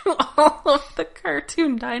to do all of the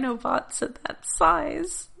cartoon Dinobots at that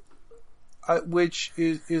size. Which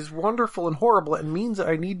is wonderful and horrible, and means that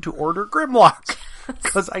I need to order Grimlock,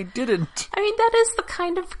 because I didn't. I mean, that is the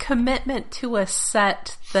kind of commitment to a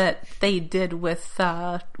set that they did with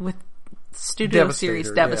Studio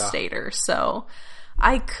Series Devastator, so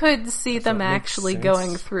I could see them actually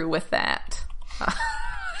going through with that.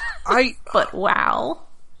 But wow.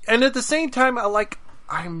 And at the same time,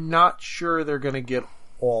 I'm not sure they're going to get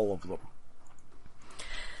all of them.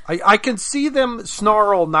 I can see them,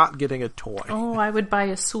 Snarl, not getting a toy. Oh, I would buy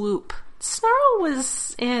a Swoop. Snarl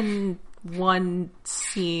was in one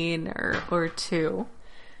scene or two.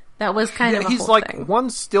 That was kind of a he's whole like thing. One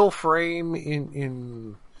still frame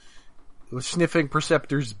in sniffing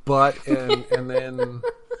Perceptor's butt, and then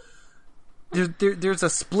there's a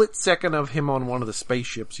split second of him on one of the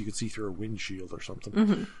spaceships you could see through a windshield or something.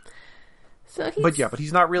 Mm-hmm. So but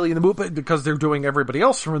he's not really in the movie because they're doing everybody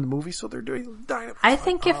else from the movie, so they're doing Dynamite. I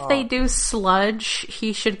think if they do Sludge,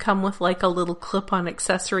 he should come with like a little clip-on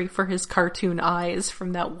accessory for his cartoon eyes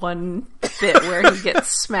from that one bit where he gets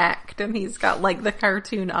smacked and he's got like the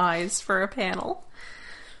cartoon eyes for a panel.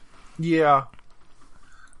 Yeah.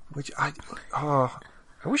 Which I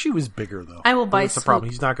wish he was bigger though. I will buy That's the problem.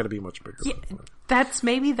 He's not going to be much bigger. Yeah, that's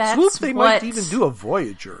Swoop, they might even do a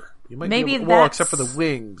Voyager. You might except for the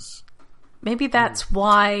wings. Maybe that's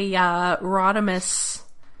why Rodimus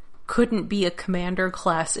couldn't be a commander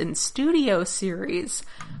class in Studio Series,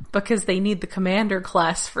 because they need the commander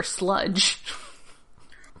class for Sludge.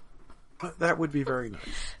 That would be very nice.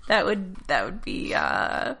 That would be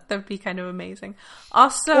kind of amazing.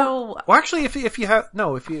 Also, actually,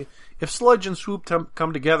 if Sludge and Swoop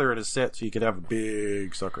come together in a set, so you could have a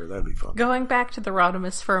big sucker, that'd be fun. Going back to the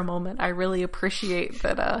Rodimus for a moment, I really appreciate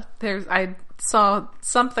that. I saw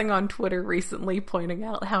something on Twitter recently pointing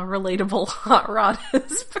out how relatable Hot Rod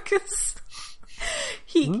is, because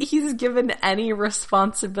he's given any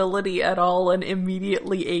responsibility at all and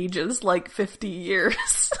immediately ages like 50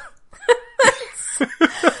 years.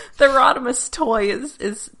 The Rodimus toy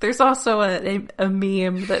is there's also a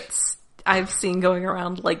meme that's I've seen going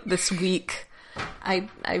around like this week.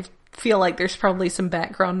 I feel like there's probably some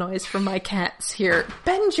background noise from my cats here.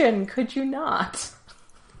 Benjen, could you not?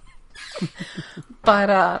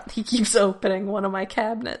 But he keeps opening one of my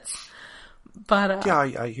cabinets. But yeah,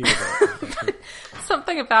 I hear that.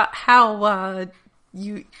 Something about how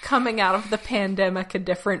you coming out of the pandemic a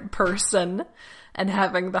different person, and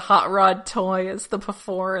having the Hot Rod toy as the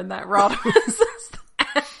before and that Rodimus as the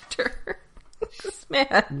after.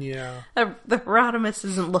 Man, yeah, the Rodimus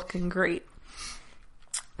isn't looking great.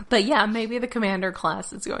 But yeah, maybe the commander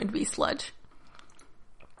class is going to be Sludge.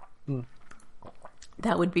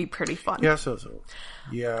 That would be pretty fun. Yeah, so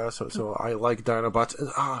I like Dinobots.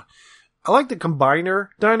 I like the Combiner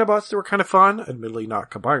Dinobots. They were kind of fun. Admittedly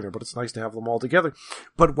not Combiner, but it's nice to have them all together.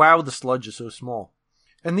 But wow, the Sludge is so small.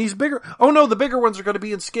 And these bigger... Oh no, the bigger ones are going to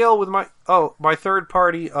be in scale with my third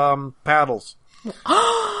party paddles.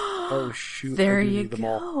 Oh shoot. There you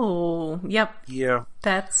go. Yep. Yeah.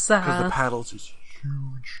 That's... Because the paddles is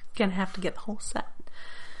huge. Gonna have to get the whole set.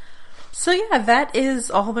 So yeah, that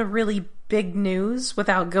is all the really big news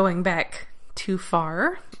without going back too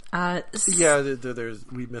far. Yeah,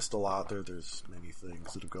 we missed a lot. There's many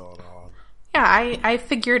things that have gone on. Yeah, I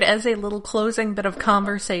figured as a little closing bit of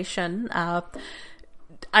conversation,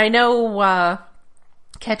 I know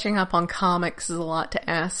catching up on comics is a lot to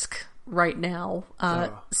ask right now.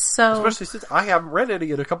 So especially since I haven't read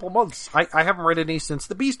any in a couple months. I haven't read any since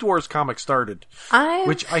the Beast Wars comic started,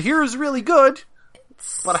 which I hear is really good,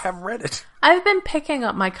 but I haven't read it. I've been picking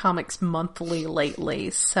up my comics monthly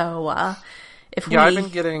lately, so I've been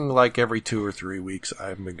getting like every 2 or 3 weeks. I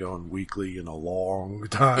haven't been going weekly in a long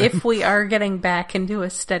time. If we are getting back into a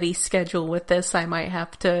steady schedule with this, I might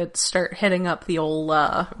have to start hitting up the old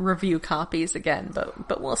review copies again,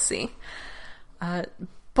 but we'll see.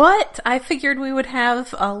 But I figured we would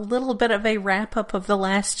have a little bit of a wrap-up of the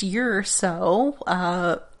last year or so,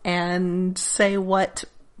 and say what...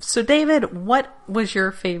 So David, what was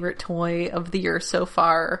your favorite toy of the year so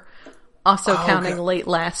far? Also counting late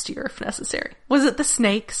last year, if necessary. Was it the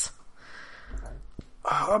snakes?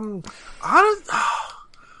 I'm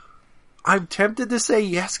tempted to say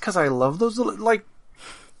yes, because I love those little, like,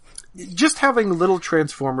 just having little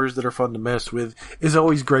Transformers that are fun to mess with is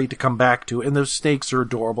always great to come back to, and those snakes are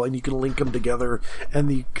adorable, and you can link them together,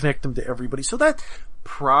 and you connect them to everybody. So that's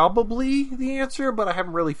probably the answer, but I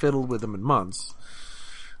haven't really fiddled with them in months.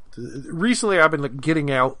 Recently, I've been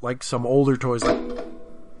getting out, like, some older toys,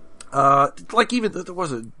 like even, there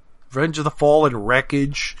was a Revenge of the Fallen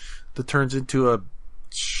Wreckage that turns into a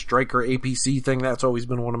Striker APC thing. That's always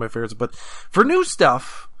been one of my favorites. But for new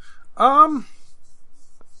stuff, I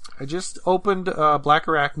just opened Black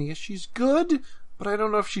Arachnia. She's good, but I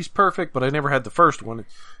don't know if she's perfect. But I never had the first one.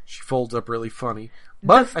 She folds up really funny.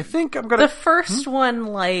 But I think I'm gonna... The first one,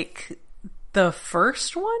 like, the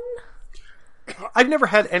first one? I've never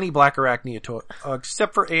had any Black Arachnia toy,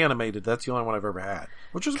 except for animated. That's the only one I've ever had,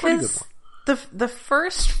 which is a pretty good one. The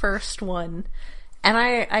first one, and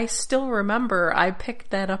I still remember I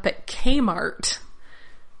picked that up at Kmart,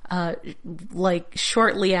 like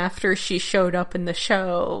shortly after she showed up in the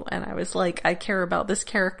show, and I was like, I care about this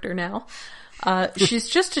character now. She's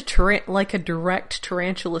just like a direct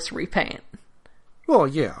Tarantulas repaint. Well,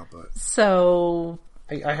 yeah, but... So...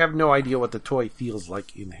 I have no idea what the toy feels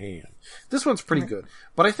like in hand. This one's pretty good.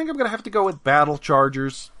 But I think I'm going to have to go with Battle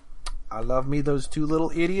Chargers. I love me those 2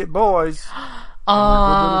 little idiot boys.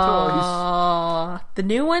 Oh, the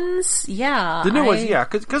new ones? Yeah. The new ones, yeah.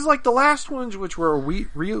 Because like the last ones, which were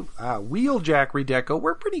Wheeljack Redeco,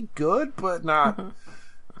 were pretty good, but not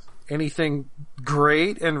anything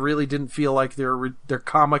great, and really didn't feel like their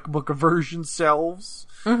comic book version selves.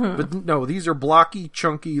 Mm-hmm. But no, these are blocky,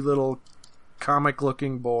 chunky little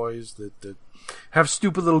comic-looking boys that have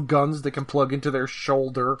stupid little guns that can plug into their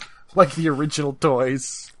shoulder, like the original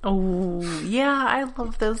toys. Oh, yeah, I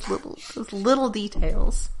love those little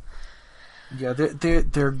details. Yeah,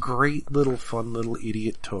 they're great little fun little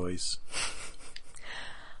idiot toys.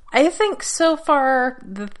 I think so far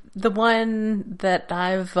the one that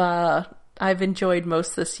I've enjoyed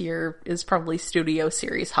most this year is probably Studio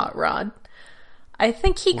Series Hot Rod. I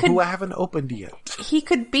think who I haven't opened yet. He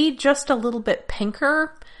could be just a little bit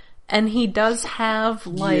pinker, and he does have,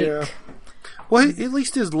 like... Yeah. Well, at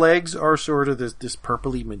least his legs are sort of this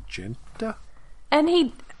purpley magenta. And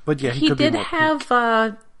he did have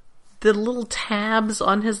the little tabs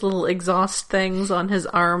on his little exhaust things on his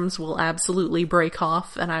arms will absolutely break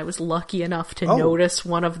off, and I was lucky enough to notice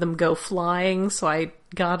one of them go flying, so I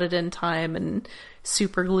got it in time and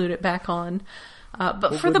super glued it back on.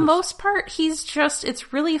 But for the most part,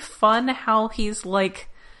 it's really fun how he's like,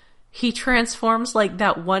 he transforms like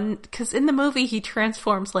that one, because in the movie he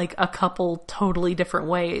transforms like a couple totally different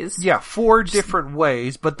ways. Yeah, 4 different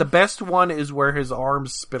ways, but the best one is where his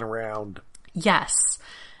arms spin around. Yes.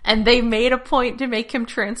 And they made a point to make him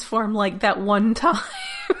transform like that one time.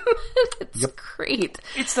 It's great.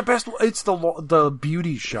 It's the best. It's the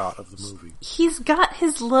beauty shot of the movie. He's got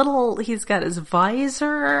his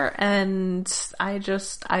visor, and I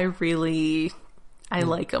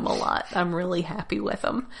like him a lot. I'm really happy with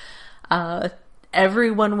him.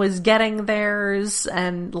 Everyone was getting theirs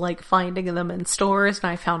and like finding them in stores, and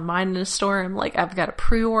I found mine in a store. I'm like, I've got a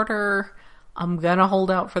pre-order. I'm gonna hold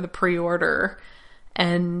out for the pre-order.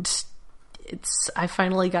 And I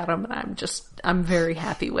finally got him, and I'm very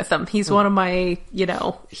happy with him. He's one of my,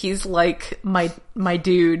 he's like my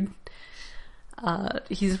dude.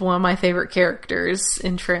 He's one of my favorite characters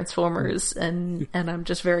in Transformers, and I'm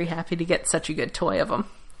just very happy to get such a good toy of him.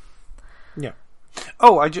 Yeah.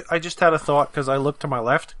 Oh, I just had a thought, because I looked to my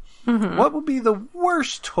left. Mm-hmm. What would be the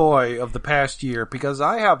worst toy of the past year? Because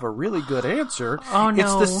I have a really good answer. Oh, no.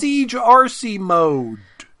 It's the Siege RC mode.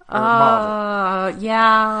 Model.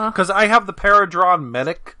 Yeah. Because I have the Paradron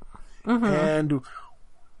Medic, and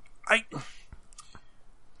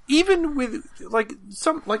even with like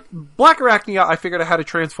Black Arachnia, I figured out how to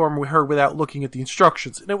transform with her without looking at the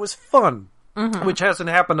instructions, and it was fun. Mm-hmm. Which hasn't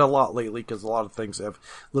happened a lot lately, because a lot of things have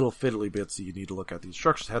little fiddly bits that you need to look at the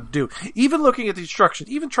instructions how to do. Even looking at the instructions,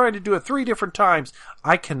 even trying to do it 3 different times,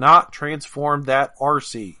 I cannot transform that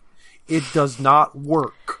RC. It does not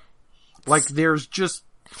work. Like, there's just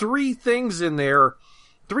 3 things in there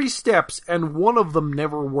 3 steps, and one of them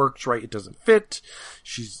never works right. It doesn't fit.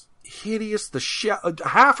 She's hideous.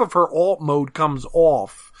 Half of her alt mode comes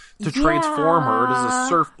off to transform her as a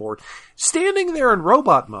surfboard. Standing there in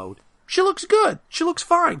robot mode, she looks good. She looks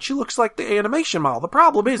fine. She looks like the animation model. The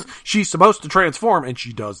problem is, she's supposed to transform, and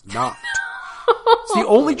she does not. It's the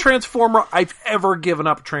only transformer I've ever given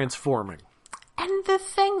up transforming. And the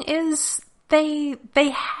thing is, they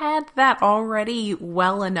had that already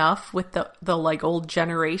well enough with the like old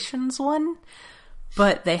Generations one,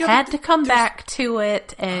 but they had to come back to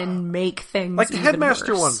it and make things like the even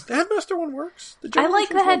Headmaster worse. one. The Headmaster one works. I like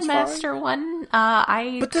the Headmaster one.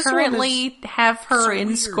 I currently have her in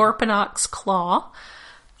Scorponok's Claw.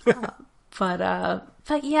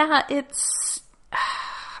 But yeah, it's...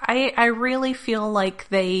 I really feel like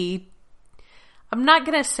I'm not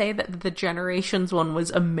going to say that the Generations one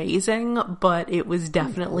was amazing, but it was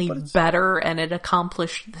definitely better, and it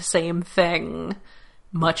accomplished the same thing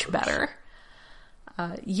much better.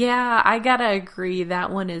 Yeah, I gotta agree. That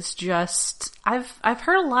one is just... I've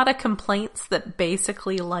heard a lot of complaints that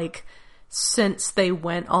basically, like, since they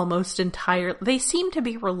went almost entirely... They seem to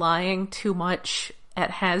be relying too much at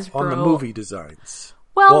Hasbro... on the movie designs.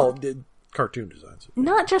 Well cartoon designs.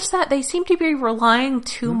 Not just that, they seem to be relying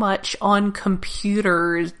too much on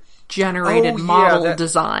computer-generated model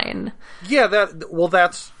design. Yeah,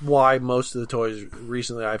 that's why most of the toys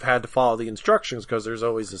recently I've had to follow the instructions, because there's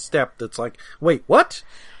always a step that's like, wait, what?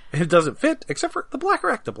 It doesn't fit, except for the Black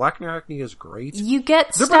Arachne. The Black Arachne is great. You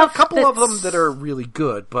get There've been a couple of them that are really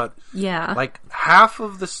good, but like half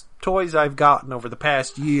of the toys I've gotten over the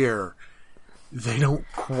past year, they don't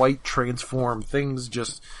quite transform. Things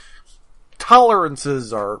just...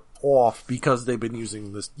 Tolerances are off because they've been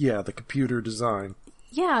using this, the computer design.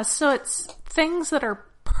 Yeah, so it's things that are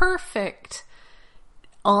perfect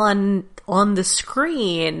on the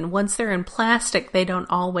screen. Once they're in plastic, they don't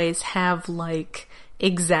always have, like,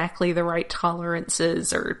 exactly the right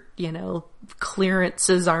tolerances, or,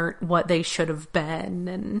 clearances aren't what they should have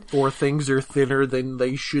been. Or things are thinner than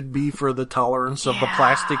they should be for the tolerance of the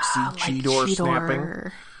plastic seed Cheetor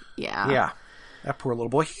snapping. Yeah. That poor little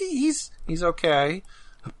boy. He's okay.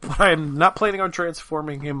 But I'm not planning on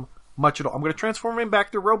transforming him much at all. I'm going to transform him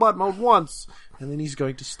back to robot mode once, and then he's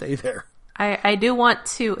going to stay there. I do want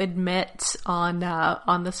to admit on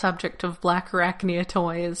the subject of Black Arachnia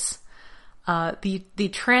toys, the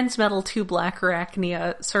Transmetal 2 Black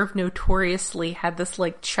Arachnia sort of notoriously had this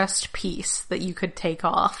like chest piece that you could take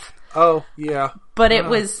off. Oh, yeah. But it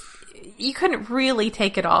was... You couldn't really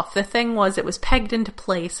take it off. The thing was, it was pegged into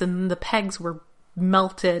place, and the pegs were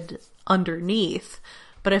melted underneath.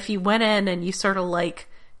 But if you went in and you sort of like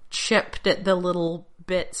chipped at the little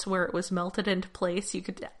bits where it was melted into place, you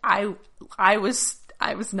could... I was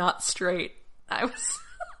not straight. I was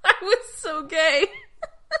so gay.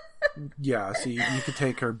 Yeah, see, you could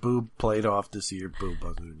take her boob plate off to see her boob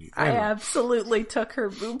underneath. Anyway. I absolutely took her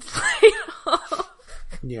boob plate off.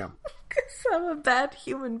 Yeah. Because I'm a bad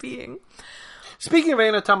human being. Speaking of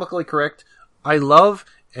anatomically correct, I love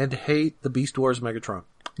and hate the Beast Wars Megatron.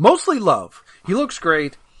 Mostly love. He looks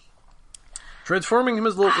great. Transforming him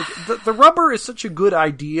as a little... The rubber is such a good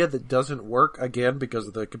idea that doesn't work, again, because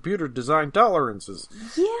of the computer design tolerances.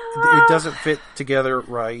 Yeah. It doesn't fit together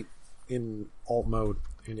right in alt mode,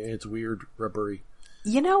 and it's weird, rubbery.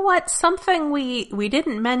 You know what? Something we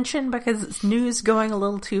didn't mention because it's news going a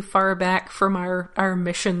little too far back from our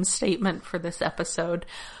mission statement for this episode.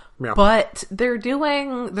 Yeah. But they're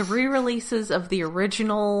doing the re-releases of the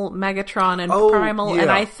original Megatron and Primal,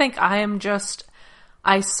 and I think I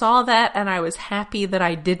saw that and I was happy that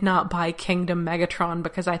I did not buy Kingdom Megatron,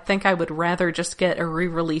 because I think I would rather just get a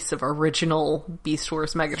re-release of original Beast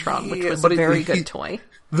Wars Megatron, which was a very good toy.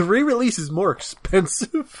 The re-release is more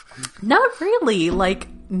expensive. Not really, like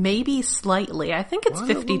maybe slightly. I think it's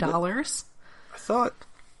 $50. I thought,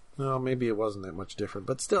 no, maybe it wasn't that much different,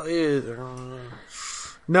 but still,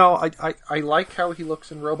 no, I like how he looks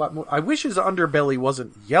in robot mode. I wish his underbelly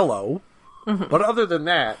wasn't yellow, but other than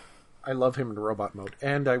that, I love him in robot mode,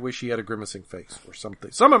 and I wish he had a grimacing face or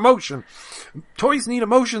something. Some emotion. Toys need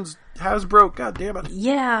emotions, Hasbro, god damn it.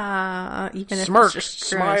 Yeah, even smirks, if it's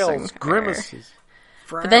just smiles, grimaces.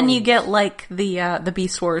 But then you get like the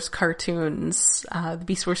Beast Wars cartoons, the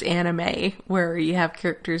Beast Wars anime, where you have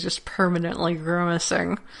characters just permanently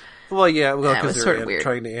grimacing. Well, yeah, because they're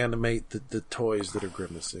trying to animate the toys that are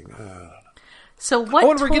grimacing. So what?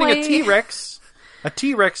 And we're getting a T-Rex. A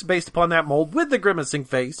T-Rex based upon that mold with the grimacing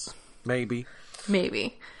face. Maybe.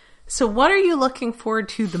 So what are you looking forward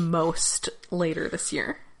to the most later this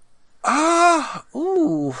year?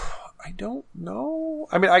 I don't know.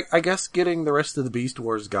 I mean, I guess getting the rest of the Beast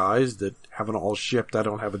Wars guys that haven't all shipped. I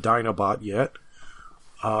don't have a Dinobot yet.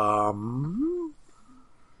 I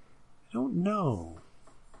don't know.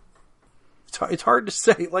 It's hard to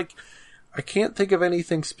say. Like, I can't think of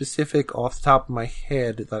anything specific off the top of my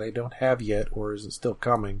head that I don't have yet or isn't still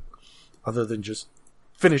coming, other than just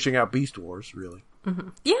finishing out Beast Wars, really. Mm-hmm.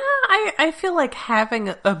 Yeah, I feel like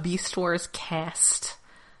having a Beast Wars cast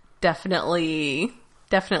definitely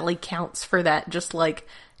counts for that, just like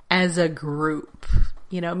as a group.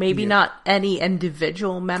 You know, maybe not any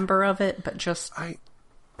individual member of it, but just I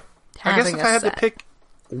guess if I had to pick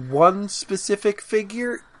one specific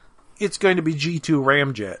figure, it's going to be G2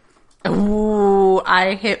 Ramjet. Ooh,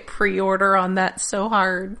 I hit pre-order on that so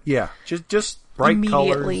hard. Yeah, just bright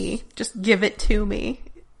immediately. colors. Just give it to me.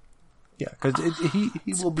 Yeah, because he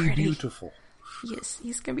will be beautiful. Yes,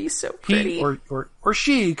 he's gonna be so pretty. He or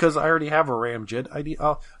she, because I already have a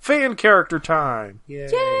Ramjet. Fan character time!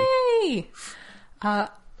 Yay! I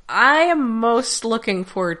am most looking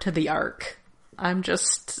forward to the arc. I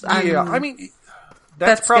mean,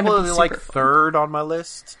 that's probably like third on my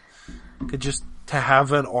list. Just to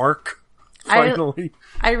have an arc, finally.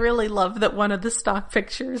 I really love that one of the stock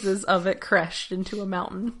pictures is of it crashed into a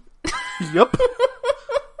mountain. Yep.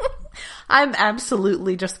 I'm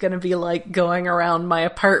absolutely just going to be like going around my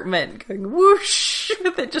apartment going whoosh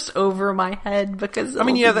with it just over my head because I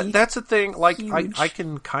mean, yeah, that's the thing. Like, I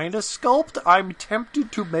can kind of sculpt. I'm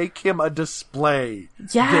tempted to make him a display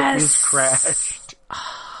that is crashed.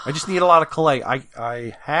 I just need a lot of clay.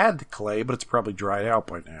 I had clay, but it's probably dried out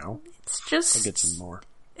by now. It's just... I'll get some more.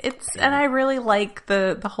 And I really like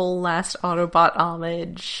the whole last Autobot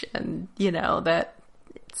homage, and, you know, that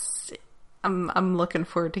I'm looking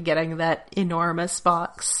forward to getting that enormous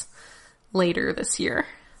box later this year.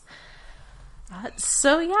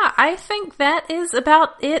 So yeah, I think that is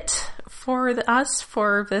about it for us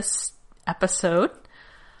for this episode.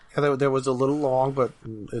 Yeah, that was a little long, but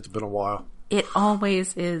it's been a while. It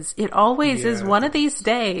always is. It always is. One of these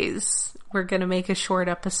days, we're going to make a short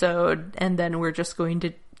episode, and then we're just going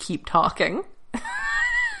to keep talking.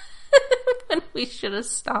 When we should have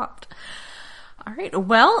stopped. All right.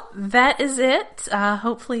 Well, that is it.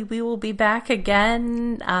 Hopefully we will be back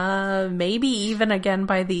again, maybe even again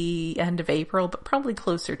by the end of April, but probably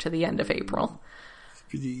closer to the end of April.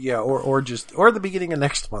 Yeah, or the beginning of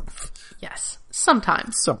next month. Yes,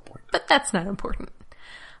 sometime. Some point. But that's not important.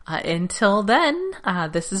 Until then,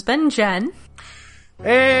 this has been Jen.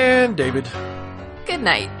 And David. Good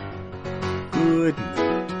night. Good night.